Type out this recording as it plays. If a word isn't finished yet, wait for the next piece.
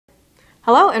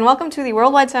Hello and welcome to the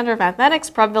Worldwide Center of Mathematics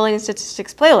Probability and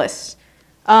Statistics playlist.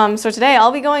 So today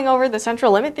I'll be going over the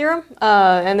Central Limit Theorem,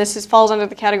 and this falls under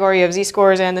the category of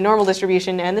z-scores and the normal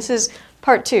distribution, and this is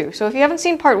part 2. So if you haven't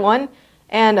seen part 1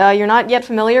 and you're not yet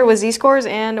familiar with z-scores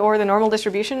and or the normal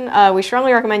distribution, we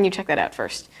strongly recommend you check that out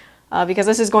first, because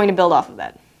this is going to build off of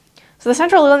that. So the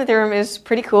Central Limit Theorem is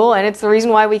pretty cool, and it's the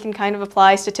reason why we can kind of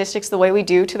apply statistics the way we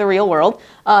do to the real world.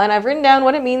 And I've written down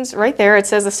what it means right there. It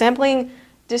says the sampling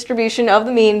distribution of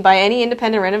the mean by any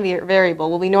independent random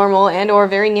variable will be normal and or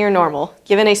very near normal,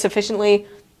 given a sufficiently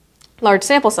large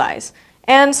sample size.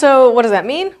 And so what does that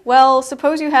mean? Well,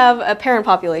 suppose you have a parent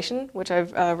population, which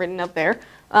I've written up there.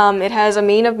 It has a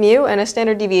mean of mu and a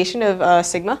standard deviation of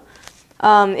sigma.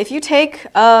 If you take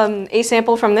a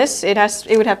sample from this, it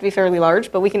would have to be fairly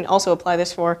large, but we can also apply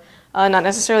this for not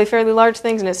necessarily fairly large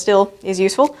things, and it still is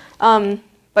useful.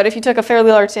 But if you took a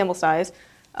fairly large sample size,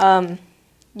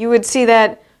 you would see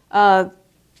that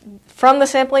from the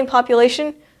sampling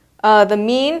population, the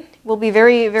mean will be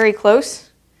very, very close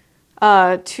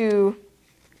to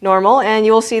normal, and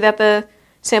you will see that the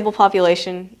sample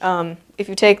population, if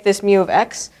you take this mu of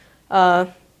x,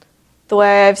 the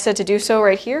way I've said to do so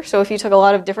right here, so if you took a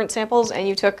lot of different samples and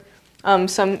you took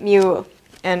some mu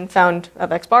and found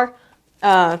of x bar,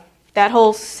 that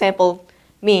whole sample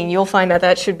mean, you'll find that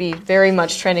that should be very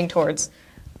much trending towards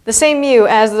the same mu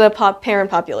as the parent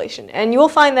population. And you will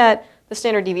find that the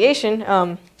standard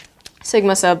deviation,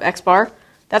 sigma sub x bar,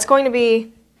 that's going to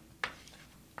be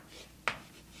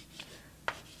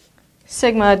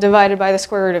sigma divided by the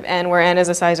square root of n, where n is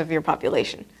the size of your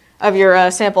population, of your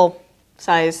sample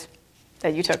size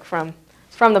that you took from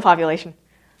the population.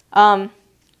 So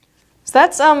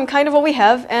that's kind of what we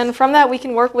have, and from that we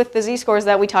can work with the z-scores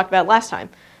that we talked about last time.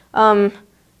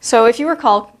 So if you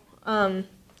recall,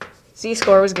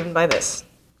 z-score was given by this.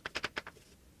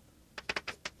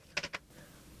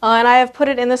 And I have put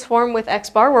it in this form with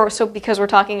x bar, because we're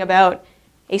talking about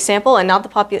a sample and not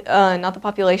the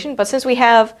population. But since we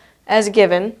have as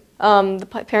given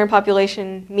the parent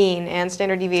population mean and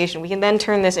standard deviation, we can then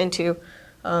turn this into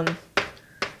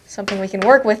something we can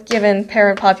work with given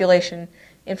parent population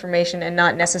information and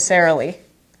not necessarily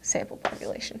sample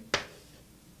population.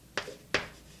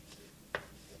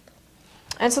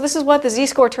 And so this is what the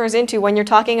z-score turns into when you're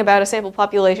talking about a sample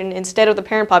population instead of the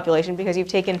parent population, because you've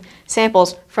taken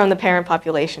samples from the parent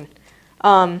population.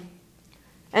 And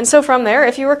so from there,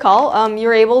 if you recall,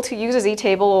 you're able to use a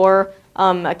z-table or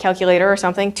a calculator or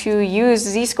something to use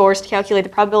z-scores to calculate the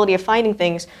probability of finding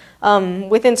things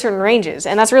within certain ranges.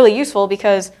 And that's really useful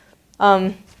because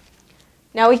now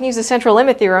we can use the Central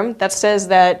Limit Theorem that says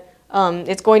that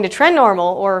it's going to trend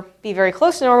normal or be very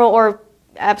close to normal or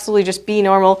absolutely just be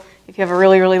normal if you have a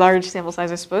really, really large sample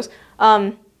size, I suppose.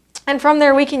 And from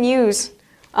there, we can use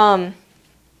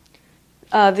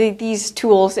these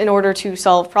tools in order to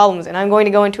solve problems. And I'm going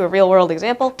to go into a real-world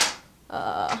example.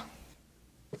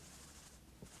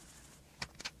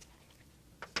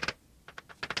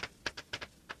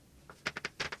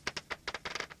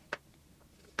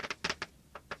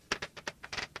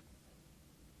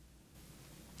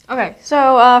 Okay,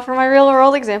 so for my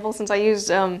real-world example, since I used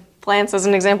plants as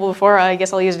an example before, I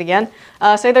guess I'll use it again.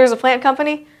 Say there's a plant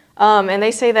company, and they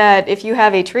say that if you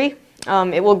have a tree,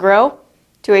 it will grow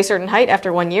to a certain height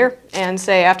after 1 year. And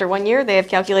say after 1 year, they have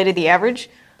calculated the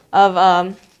average of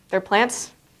their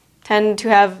plants tend to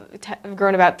have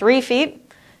grown about 3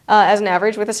 feet as an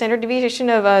average with a standard deviation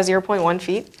of 0.1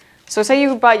 feet. So say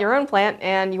you bought your own plant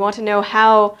and you want to know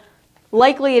how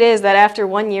likely it is that after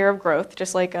 1 year of growth,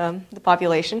 just like the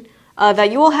population,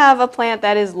 that you will have a plant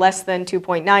that is less than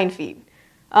 2.9 feet.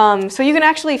 So you can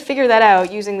actually figure that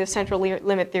out using the Central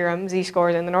Limit Theorem,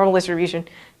 z-scores, and the normal distribution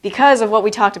because of what we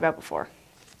talked about before.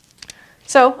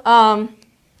 So I'll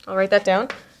write that down.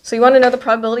 So you want to know the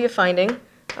probability of finding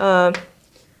your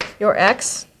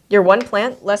one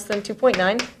plant less than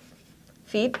 2.9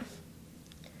 feet.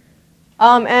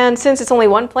 And since it's only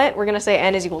one plant, we're going to say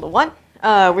n is equal to 1.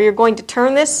 We're going to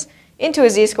turn this into a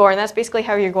z-score, and that's basically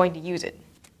how you're going to use it.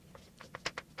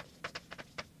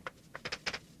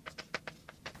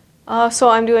 So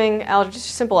I'm doing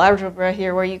just simple algebra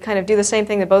here, where you kind of do the same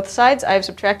thing to both sides. I've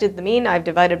subtracted the mean. I've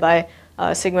divided by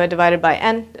sigma divided by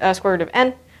n, square root of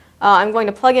n. I'm going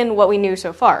to plug in what we knew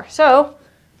so far. So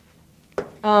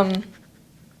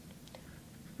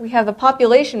we have the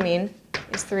population mean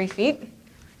is 3 feet.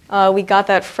 We got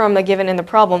that from the given in the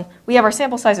problem. We have our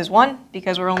sample size is 1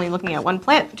 because we're only looking at one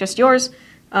plant, just yours.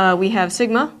 We have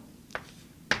sigma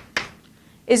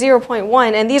is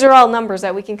 0.1, and these are all numbers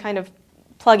that we can kind of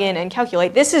plug in and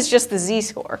calculate. This is just the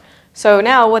z-score. So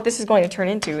now what this is going to turn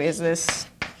into is this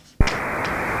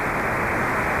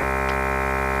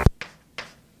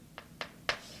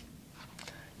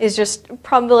is just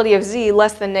probability of z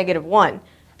less than -1.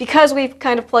 Because we've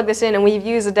kind of plugged this in and we've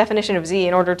used the definition of z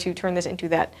in order to turn this into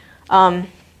that. And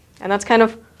that's kind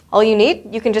of all you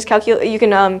need. You can just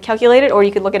calculate it, or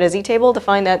you could look at a z-table to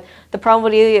find that the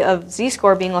probability of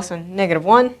z-score being less than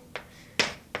 -1.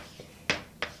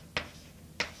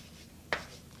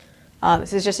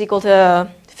 This is just equal to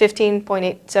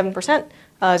 15.87%,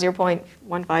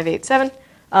 0.1587.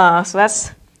 So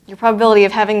that's your probability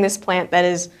of having this plant that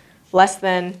is less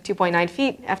than 2.9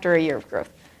 feet after a year of growth.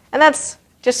 And that's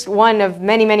just one of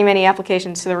many, many, many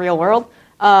applications to the real world.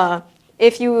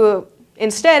 If you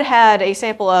instead had a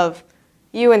sample of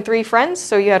you and 3 friends,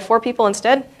 so you had 4 people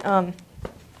instead,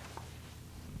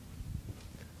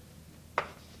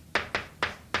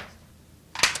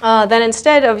 then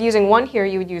instead of using 1 here,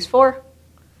 you would use 4.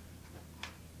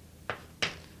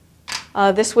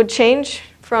 This would change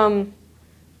from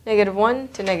 -1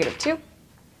 to -2.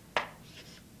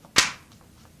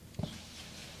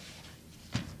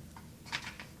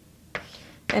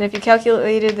 And if you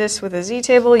calculated this with a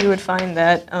z-table, you would find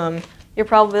that your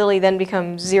probability then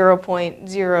becomes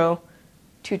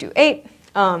 0.0228.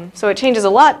 So it changes a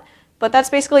lot, but that's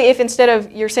basically if instead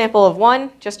of your sample of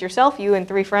 1, just yourself, you and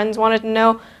 3 friends wanted to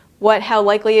know how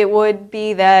likely it would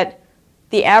be that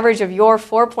the average of your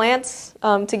 4 plants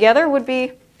together would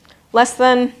be less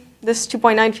than this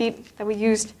 2.9 feet that we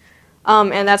used.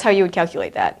 And that's how you would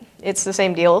calculate that. It's the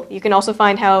same deal. You can also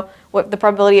find what the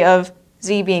probability of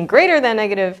z being greater than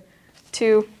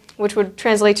 -2, which would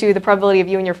translate to the probability of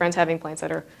you and your friends having plants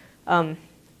that are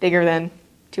bigger than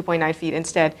 2.9 feet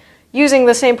instead, using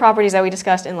the same properties that we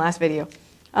discussed in last video.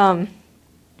 Well,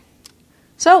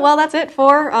 that's it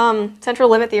for Central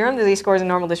Limit Theorem, the z-scores and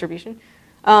normal distribution.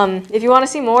 If you want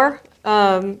to see more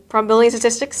probability and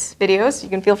statistics videos, you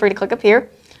can feel free to click up here.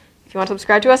 If you want to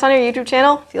subscribe to us on our YouTube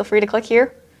channel, feel free to click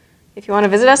here. If you want to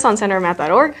visit us on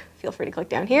centerofmath.org, feel free to click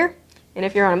down here. And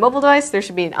if you're on a mobile device, there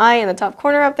should be an eye in the top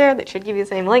corner up there that should give you the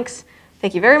same links.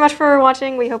 Thank you very much for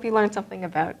watching. We hope you learned something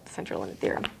about the Central Limit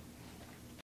Theorem.